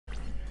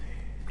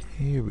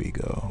Here we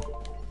go.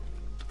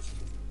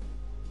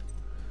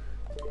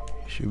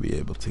 Should be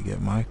able to get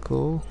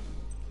Michael.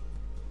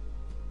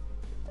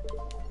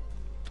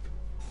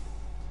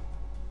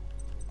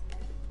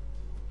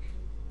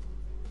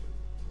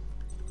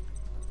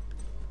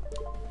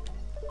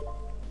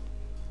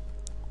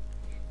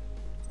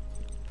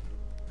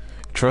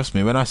 Trust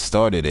me, when I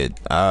started it,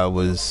 I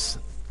was,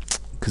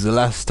 because the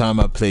last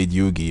time I played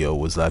Yu-Gi-Oh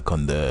was like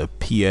on the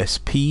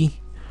PSP.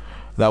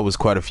 That was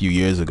quite a few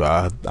years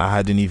ago. I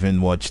hadn't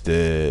even watched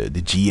the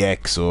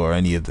GX or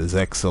any of the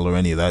Zexel or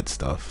any of that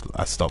stuff.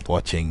 I stopped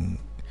watching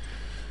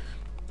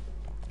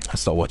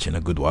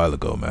a good while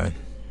ago, man.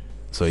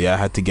 So yeah, I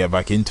had to get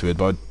back into it,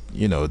 but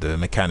you know, the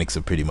mechanics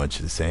are pretty much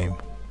the same.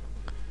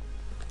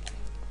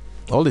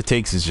 All it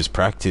takes is just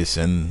practice,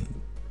 and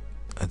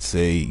I'd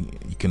say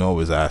you can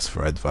always ask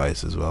for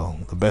advice as well.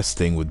 The best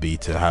thing would be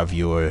to have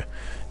your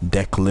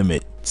deck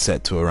limit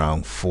set to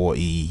around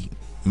 40,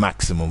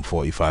 maximum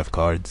 45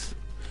 cards.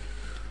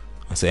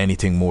 I say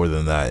anything more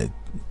than that, it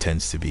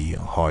tends to be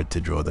hard to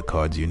draw the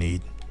cards you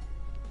need.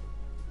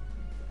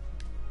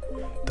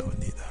 Don't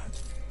need that.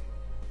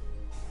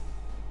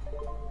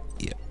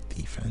 Yep,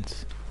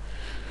 defense.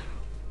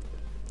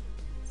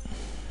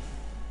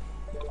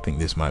 I think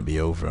this might be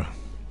over.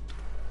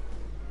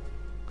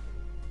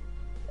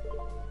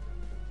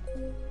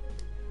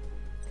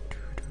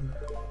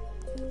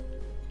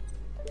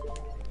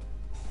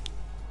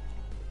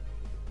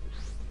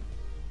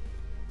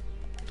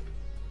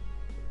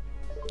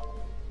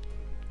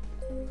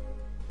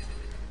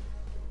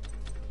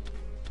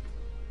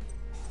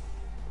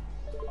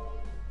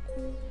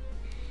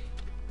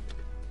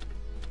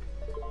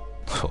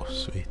 Oh,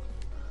 sweet.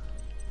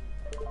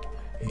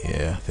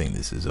 Yeah, I think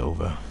this is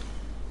over.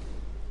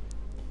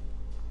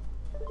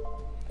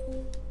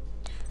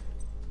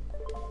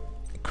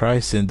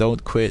 Christ, and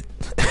don't quit.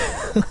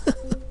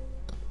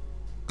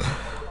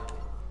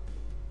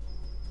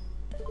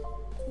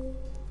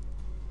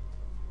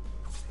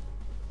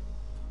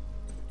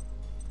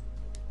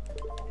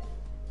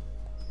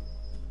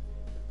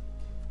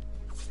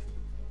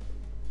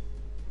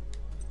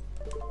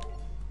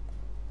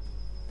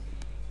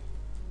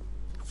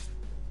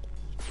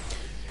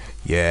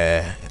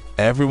 Yeah,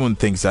 everyone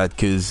thinks that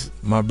because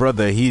my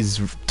brother, he's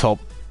top,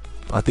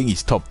 I think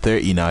he's top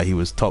 30 now. He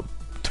was top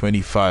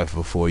 25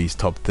 before. He's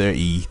top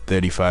 30,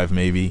 35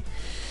 maybe.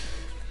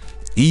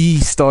 He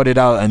started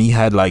out and he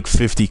had like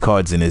 50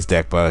 cards in his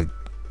deck, but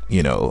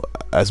you know,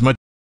 as much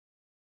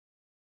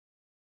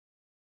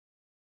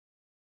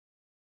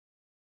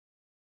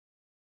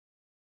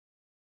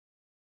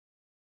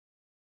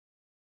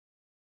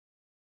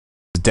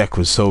deck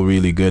was so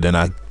really good, and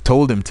I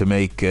told him to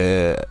make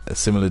a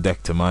similar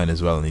deck to mine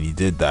as well, and he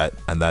did that,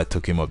 and that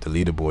took him up the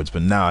leaderboards.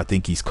 But now I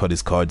think he's cut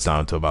his cards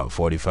down to about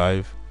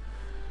 45.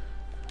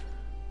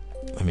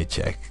 Let me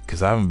check,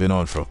 because I haven't been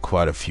on for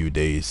quite a few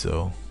days.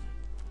 So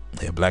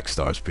yeah, Black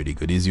Star's pretty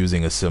good. He's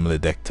using a similar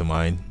deck to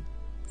mine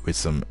with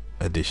some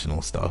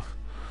additional stuff.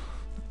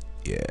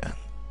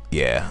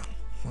 Yeah,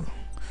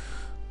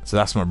 so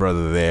that's my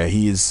brother there.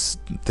 He is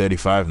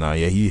 35 now.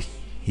 Yeah,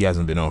 he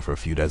hasn't been on for a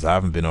few days. I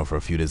haven't been on for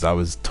a few days. I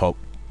was top,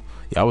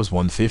 yeah, I was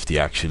 150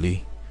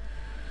 actually.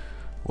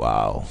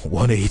 Wow,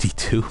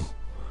 182.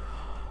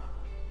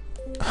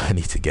 I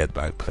need to get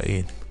back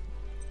playing.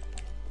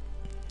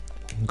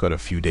 Got a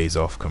few days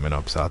off coming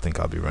up, so I think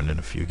I'll be running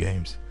a few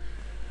games.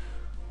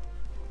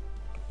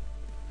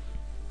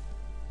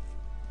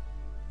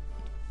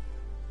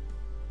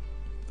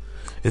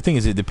 The thing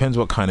is, it depends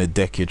what kind of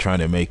deck you're trying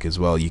to make as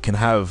well. You can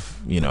have,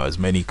 you know, as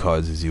many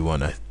cards as you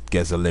want. I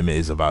guess the limit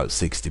is about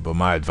 60, but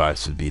my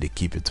advice would be to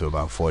keep it to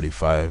about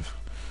 45.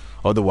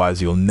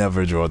 Otherwise, you'll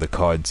never draw the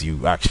cards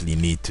you actually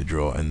need to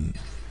draw, and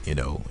you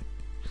know,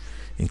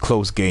 in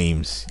close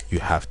games, you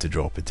have to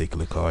draw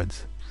particular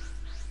cards.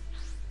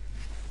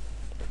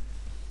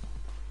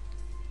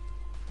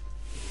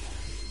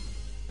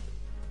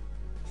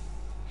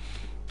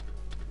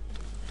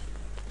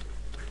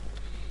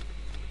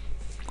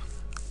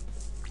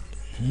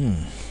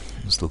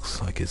 This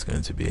looks like it's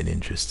going to be an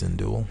interesting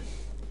duel.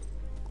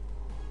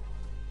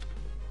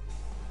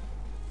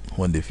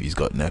 Wonder if he's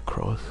got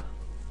Necros.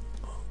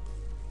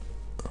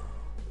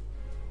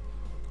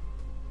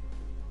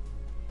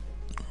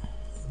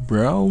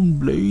 Brown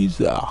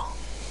Blazer.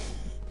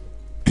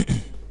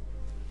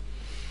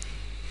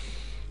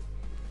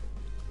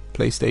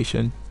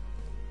 PlayStation.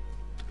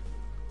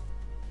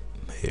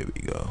 Here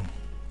we go.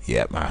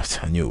 Yep,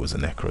 I knew it was a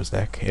Necros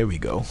deck. Here we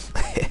go.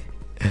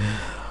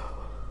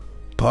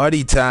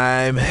 Party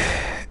time.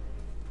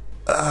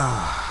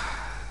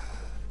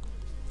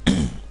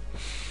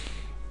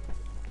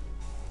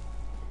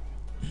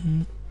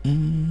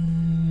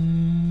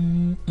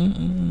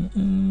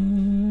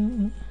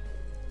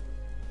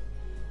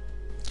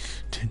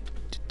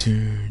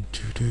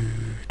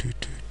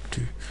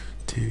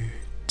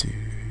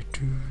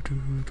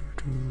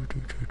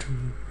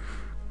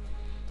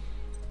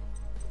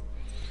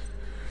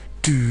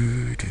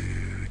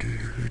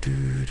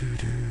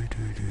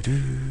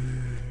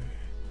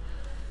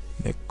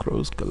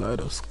 Necros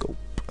Kaleidoscope.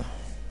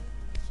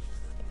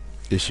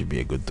 This should be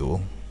a good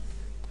duel.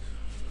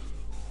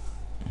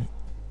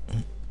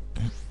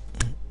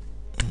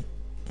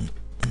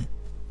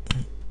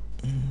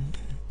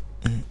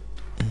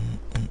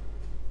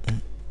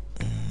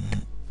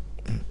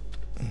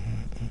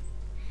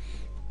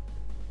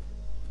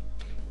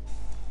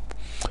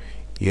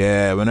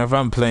 Yeah, whenever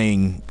I'm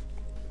playing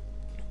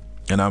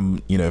and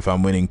I'm, you know, if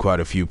I'm winning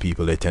quite a few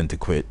people, they tend to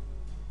quit.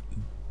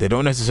 They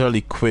don't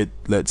necessarily quit,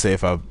 let's say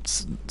if I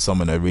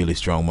summon a really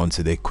strong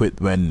monster, they quit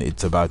when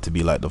it's about to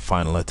be like the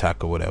final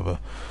attack or whatever.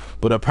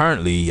 But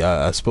apparently,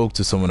 I spoke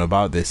to someone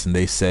about this and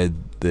they said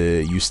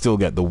you still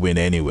get the win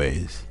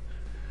anyways.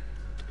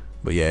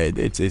 But yeah,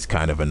 it's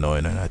kind of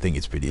annoying and I think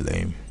it's pretty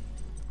lame.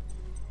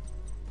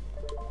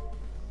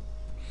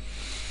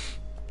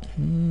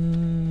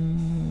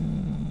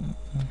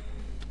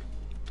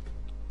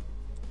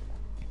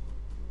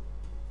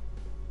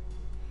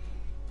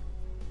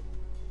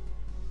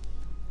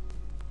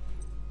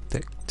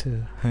 Deck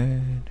to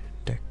hand,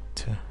 deck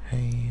to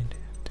hand,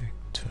 deck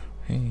to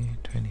hand,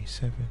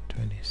 27,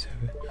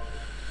 27.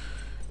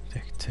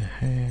 Deck to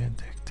hand,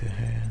 deck to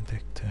hand,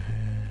 deck to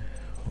hand.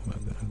 What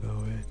am I gonna go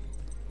with?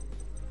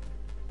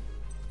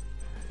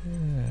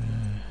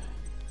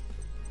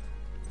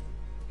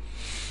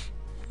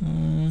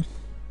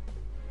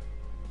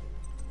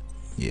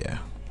 Yeah,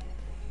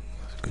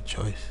 that's a good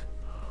choice.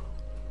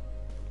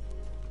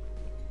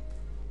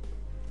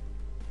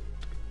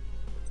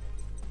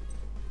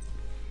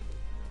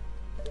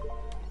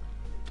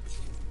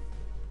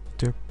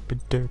 Derp,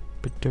 derp,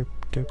 derp,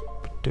 derp,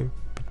 derp,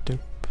 derp.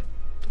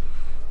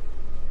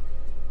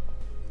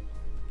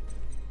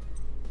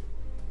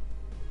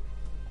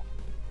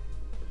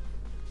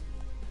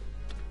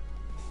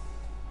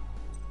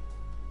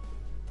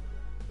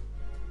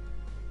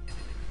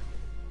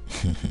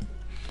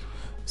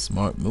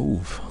 Smart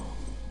move.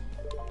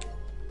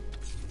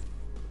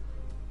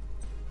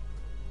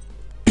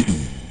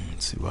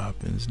 Let's see what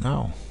happens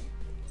now.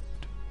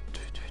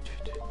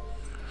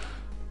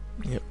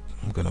 Yep,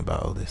 I'm gonna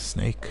battle this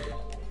snake.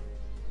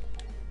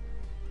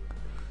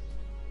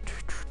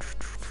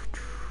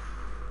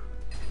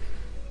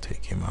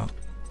 Take him out.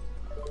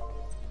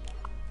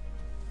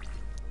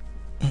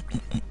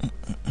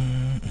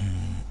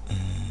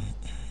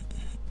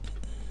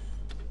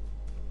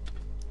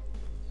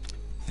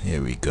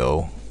 Here we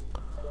go.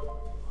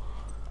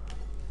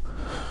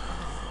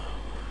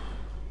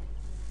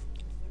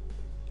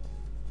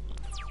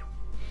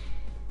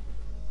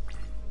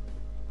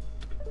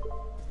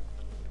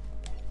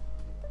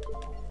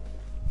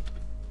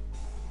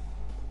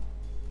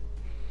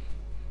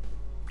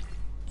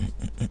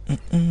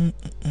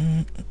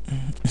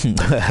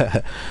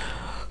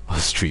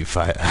 Street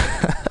Fighter.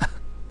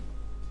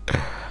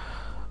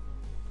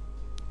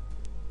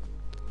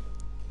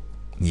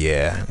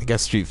 Yeah, I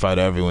guess Street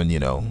Fighter, everyone, you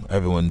know,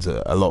 everyone's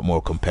a lot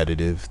more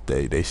competitive.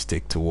 They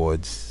stick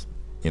towards,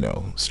 you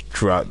know,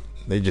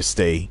 they just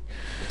stay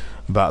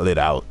battle it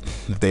out.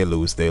 If they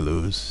lose, they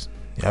lose.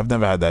 Yeah, I've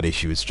never had that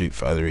issue with Street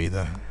Fighter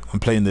either. I'm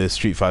playing the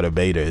Street Fighter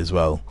beta as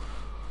well.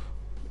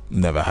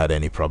 Never had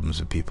any problems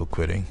with people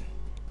quitting.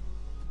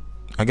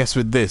 I guess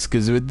with this,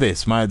 because with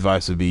this, my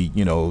advice would be,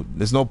 you know,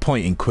 there's no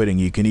point in quitting.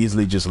 You can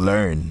easily just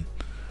learn.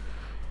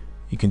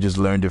 You can just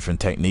learn different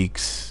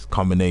techniques,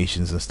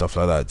 combinations and stuff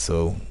like that.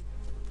 So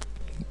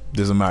it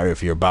doesn't matter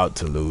if you're about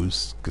to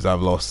lose, because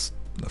I've lost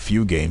a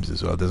few games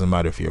as well. It doesn't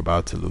matter if you're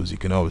about to lose. You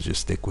can always just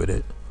stick with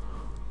it.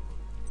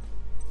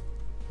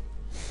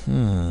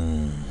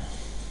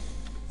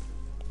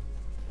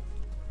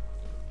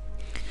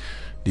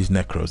 These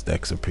Necros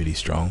decks are pretty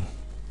strong.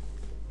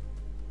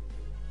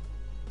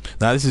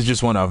 Now this is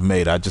just one I've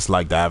made. I just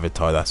like the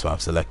avatar, that's why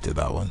I've selected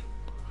that one.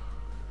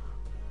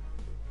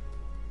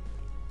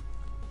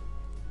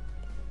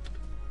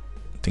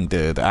 I think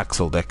the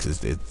Axel deck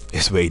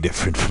is way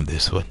different from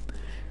this one.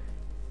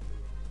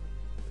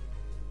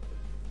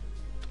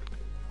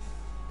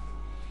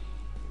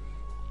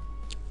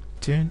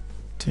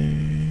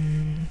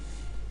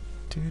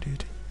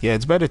 Yeah,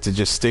 it's better to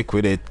just stick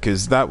with it,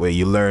 because that way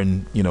you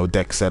learn, you know,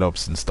 deck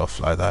setups and stuff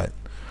like that.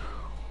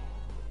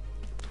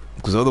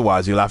 Because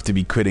otherwise you'll have to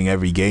be quitting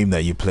every game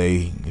that you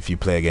play if you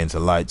play against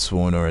a Light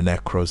Sworn or a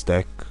Necros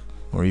deck,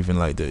 or even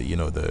like the, you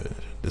know, the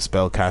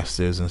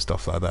spellcasters and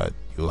stuff like that.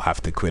 You'll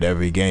have to quit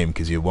every game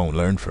because you won't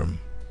learn from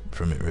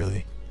it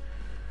really.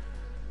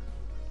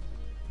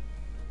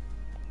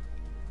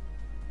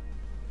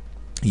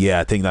 Yeah,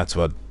 I think that's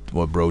what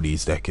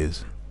Brody's deck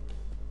is.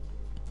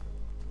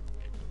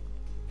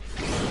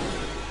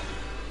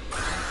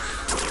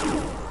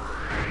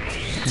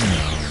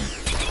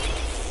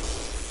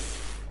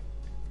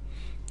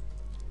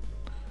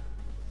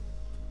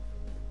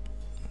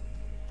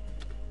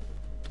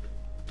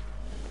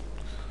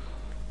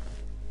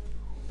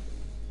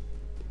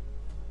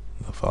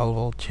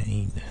 Volleyball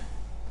chain.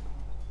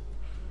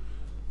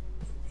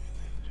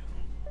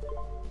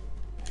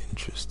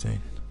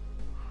 Interesting.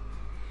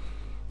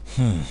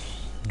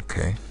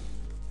 Okay.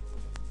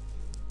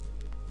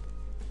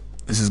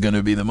 This is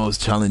gonna be the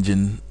most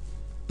challenging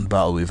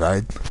battle we've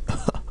had.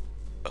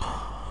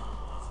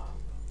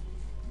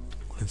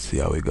 Let's see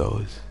how it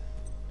goes.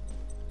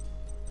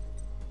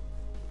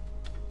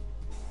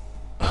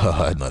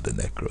 Another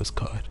Necros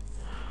card.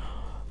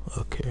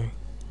 Okay.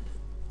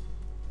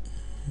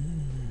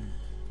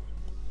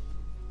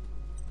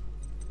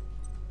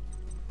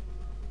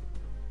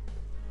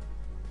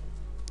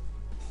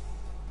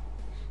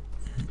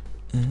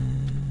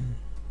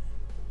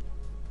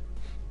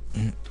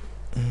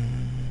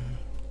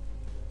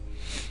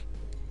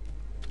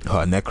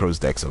 Necros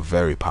decks are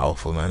very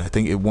powerful, man. I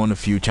think it won a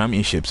few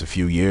championships a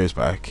few years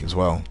back as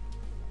well.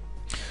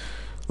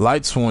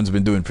 Light Sworn's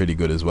been doing pretty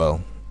good as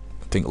well.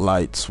 I think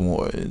Light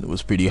Sworn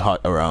was pretty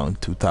hot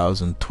around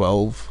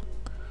 2012.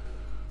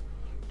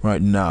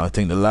 Right now, I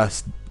think the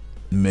last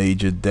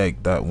major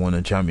deck that won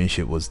a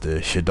championship was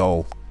the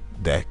Shadol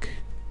deck.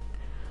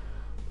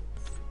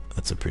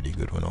 That's a pretty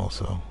good one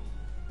also.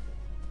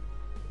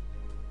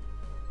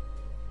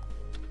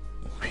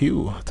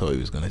 Phew, I thought he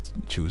was gonna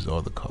choose the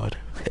other card.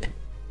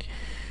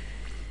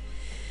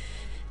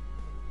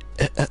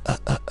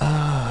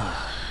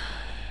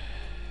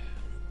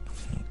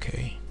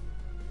 Okay.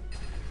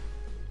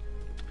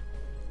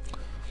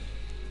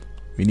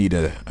 We need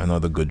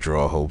another good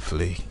draw,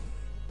 hopefully.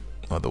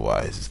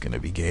 Otherwise, it's gonna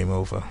be game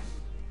over.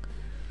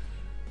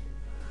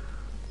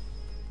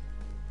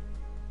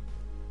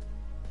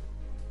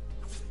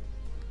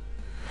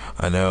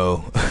 I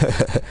know.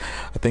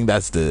 I think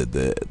that's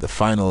the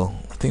final.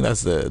 I think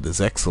that's the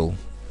Zexel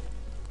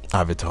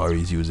avatar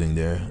he's using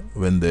there.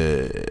 When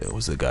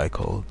what's the guy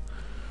called?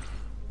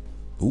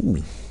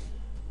 Ooh,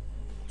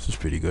 this is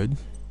pretty good.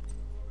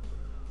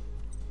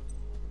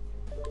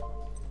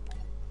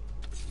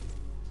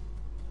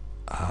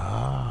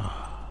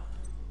 Ah.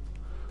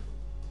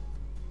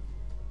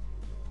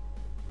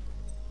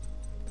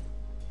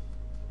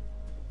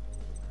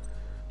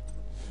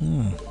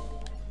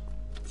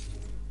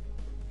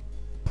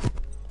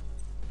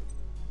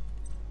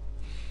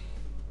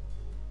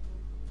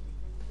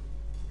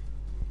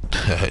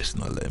 It's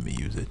not letting me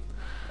use it.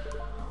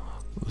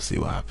 We'll see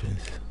what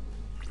happens.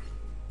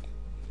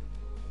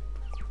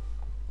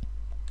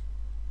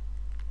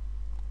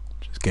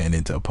 Just getting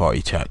into a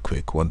party chat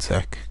quick, 1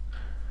 sec.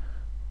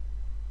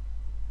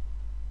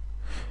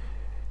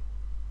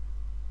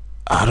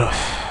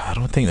 I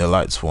don't think the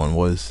Light Sworn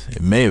was.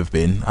 It may have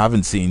been. I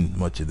haven't seen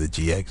much of the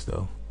GX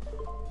though.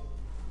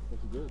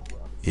 What's good, bro?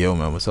 Yo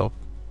man, what's up?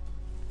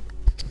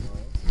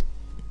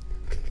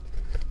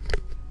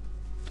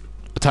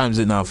 What time is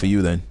it now for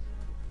you then?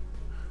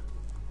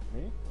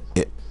 Me?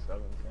 Yeah.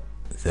 Like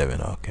 7.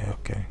 7,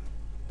 okay.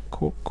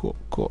 Cool.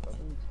 7:23.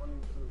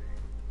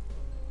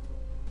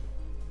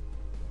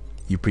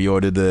 You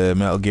pre-ordered the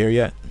Metal Gear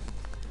yet?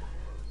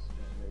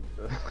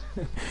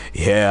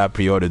 Yeah, I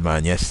pre-ordered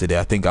mine yesterday.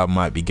 I think I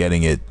might be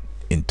getting it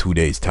in 2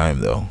 days time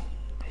though.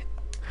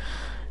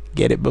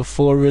 Get it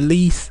before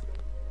release.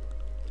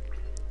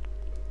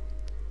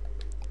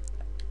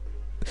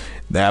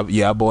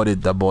 Yeah, I bought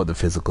the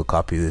physical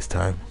copy this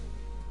time.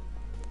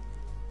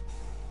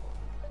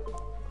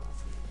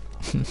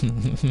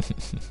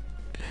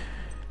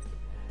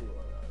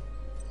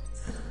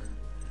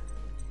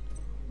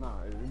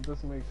 Nah, it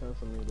doesn't make sense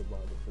for me to buy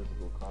the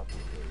physical copy.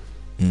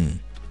 I ain't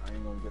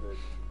gonna get it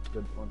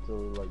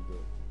until like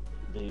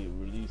they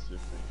release it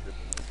and ship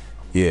it.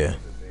 Yeah.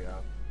 The day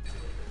after.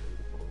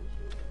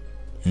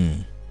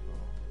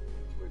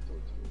 Wait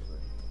till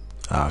Tuesday.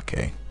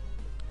 Okay.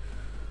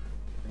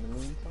 In the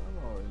meantime,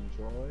 I'll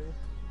enjoy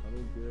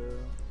Metal Gear.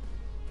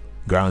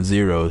 Ground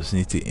Zeroes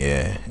need to,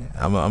 yeah.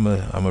 I'm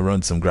gonna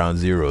run some Ground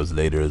Zeroes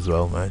later as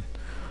well, man.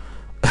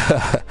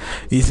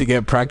 Need to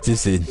get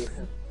practicing. The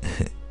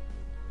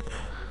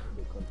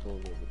controller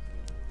of the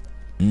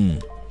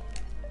team.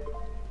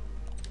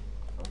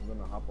 I'm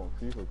gonna hop on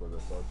FIFA because I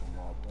saw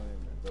Jamal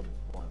playing and double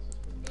points has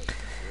been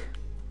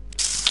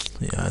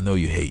Yeah, I know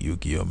you hate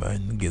Yu-Gi-Oh,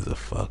 man. Who gives a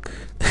fuck?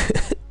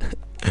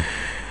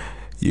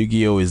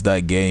 Yu-Gi-Oh is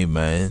that game,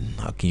 man.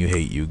 How can you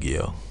hate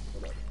Yu-Gi-Oh?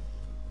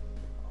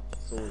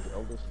 So is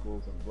Elder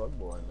Scrolls and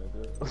Bloodborne,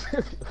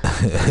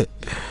 nigga.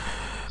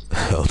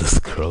 Elder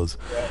Scrolls.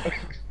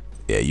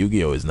 Yeah,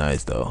 Yu-Gi-Oh is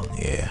nice though.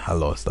 Yeah, I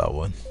lost that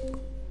one.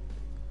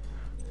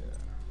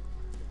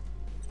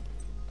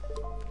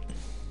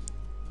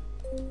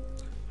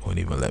 Won't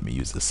even let me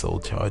use the soul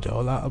charge.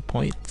 All out of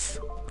points.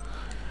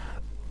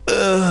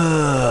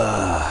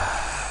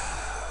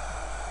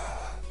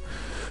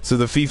 So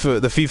the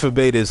FIFA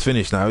beta is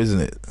finished now, isn't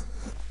it?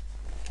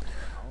 I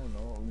don't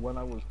know. When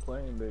I was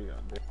playing, they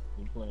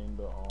playing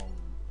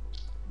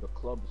the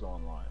clubs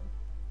online.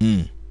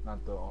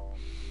 Not the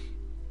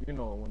you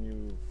know when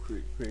you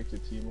create your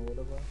team or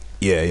whatever.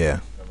 Yeah.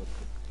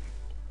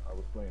 I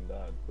was playing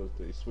that because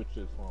they switched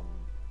it from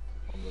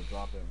the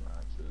drop-in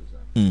matches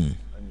and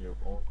your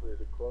own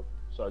created club.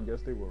 So I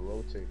guess they were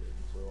rotated.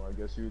 So I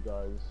guess you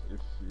guys, if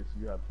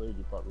you had played,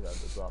 you probably had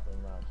the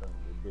drop-in match and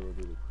the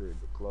ability to create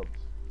the clubs.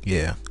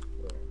 Yeah.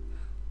 So,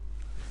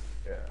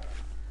 yeah.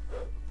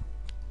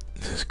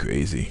 This is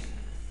crazy.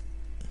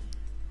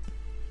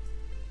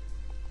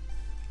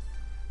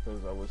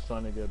 Because I was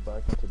trying to get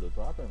back into the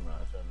drop-in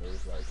match and it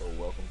was like, oh,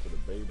 welcome to the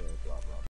beta, blah, blah,